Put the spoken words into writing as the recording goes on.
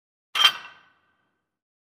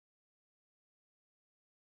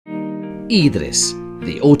IDRIS,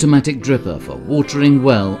 the automatic dripper for watering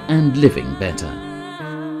well and living better.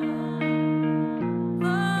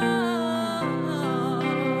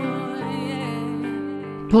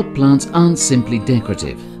 Pot plants aren't simply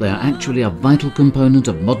decorative, they are actually a vital component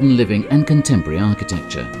of modern living and contemporary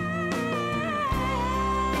architecture.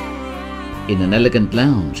 In an elegant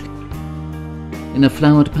lounge, in a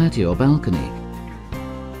flowered patio or balcony,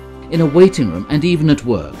 in a waiting room and even at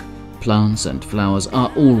work, plants and flowers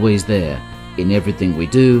are always there, in everything we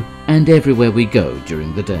do and everywhere we go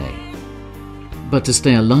during the day. But to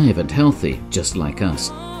stay alive and healthy, just like us,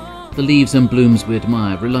 the leaves and blooms we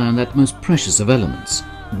admire rely on that most precious of elements,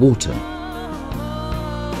 water.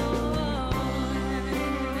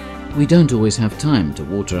 We don't always have time to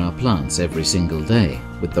water our plants every single day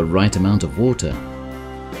with the right amount of water.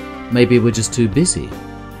 Maybe we're just too busy.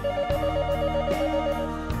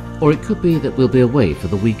 Or it could be that we'll be away for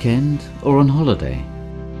the weekend or on holiday.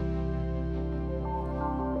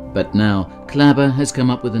 But now, Calibrated has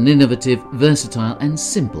come up with an innovative, versatile and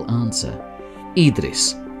simple answer.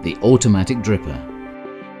 IDRIS, the automatic dripper.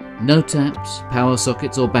 No taps, power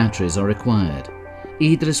sockets or batteries are required.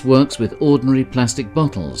 IDRIS works with ordinary plastic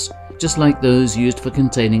bottles, just like those used for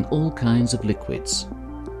containing all kinds of liquids.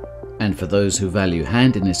 And for those who value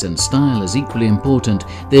handiness and style as equally important,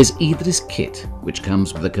 there's IDRIS Kit, which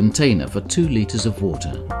comes with a container for 2 litres of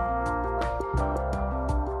water.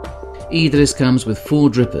 IDRIS comes with 4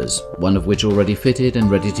 drippers, one of which already fitted and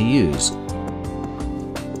ready to use.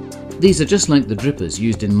 These are just like the drippers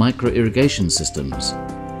used in micro-irrigation systems,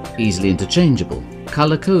 easily interchangeable,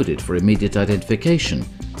 colour-coded for immediate identification,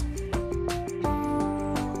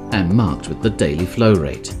 and marked with the daily flow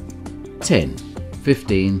rate, 10,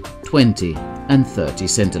 15, 20 and 30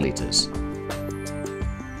 centilitres.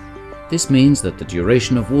 This means that the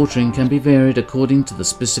duration of watering can be varied according to the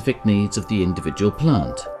specific needs of the individual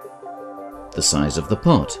plant, the size of the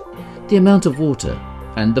pot, the amount of water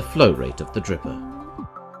and the flow rate of the dripper.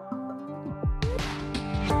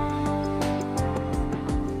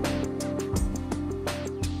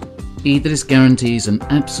 IDRIS guarantees an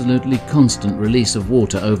absolutely constant release of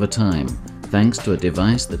water over time, thanks to a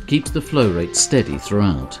device that keeps the flow rate steady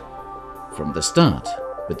throughout. From the start,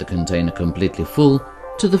 with the container completely full,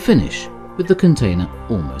 to the finish, with the container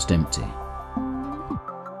almost empty.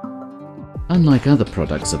 Unlike other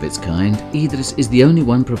products of its kind, IDRIS is the only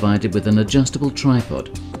one provided with an adjustable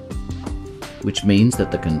tripod, which means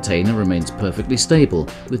that the container remains perfectly stable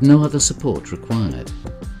with no other support required.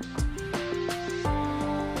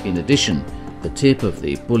 In addition, the tip of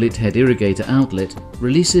the bullet head irrigator outlet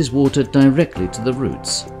releases water directly to the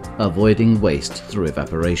roots, avoiding waste through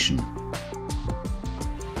evaporation.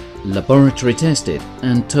 Laboratory tested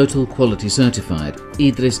and total quality certified,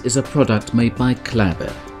 IDRIS is a product made by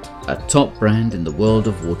Calibrated, a top brand in the world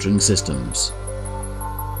of watering systems.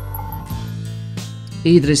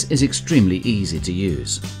 IDRIS is extremely easy to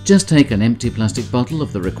use. Just take an empty plastic bottle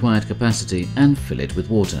of the required capacity and fill it with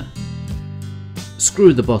water.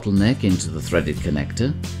 Screw the bottleneck into the threaded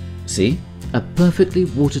connector. See? A perfectly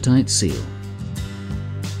watertight seal.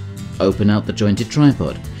 Open out the jointed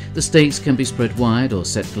tripod. The stakes can be spread wide or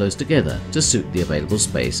set close together to suit the available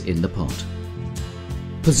space in the pot.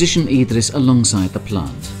 Position IDRIS alongside the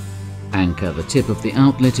plant. Anchor the tip of the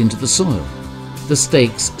outlet into the soil. The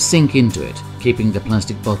stakes sink into it, keeping the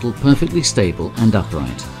plastic bottle perfectly stable and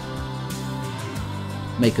upright.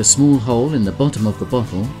 Make a small hole in the bottom of the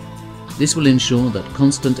bottle. This will ensure that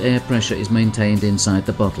constant air pressure is maintained inside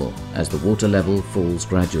the bottle as the water level falls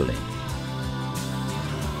gradually.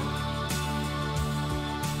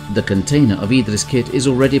 The container of IDRIS kit is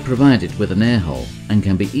already provided with an air hole and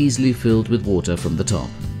can be easily filled with water from the top.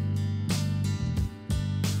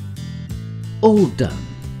 All done.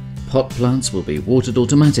 Pot plants will be watered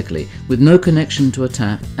automatically with no connection to a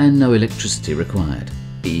tap and no electricity required,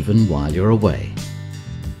 even while you're away.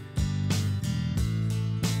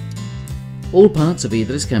 All parts of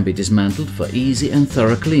IDRIS can be dismantled for easy and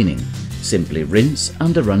thorough cleaning. Simply rinse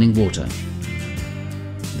under running water.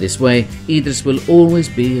 This way, IDRIS will always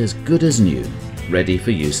be as good as new, ready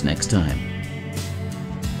for use next time.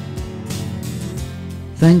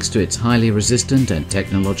 Thanks to its highly resistant and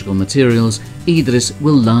technological materials, IDRIS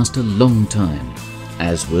will last a long time,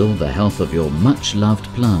 as will the health of your much-loved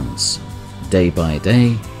plants, day by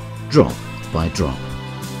day, drop by drop.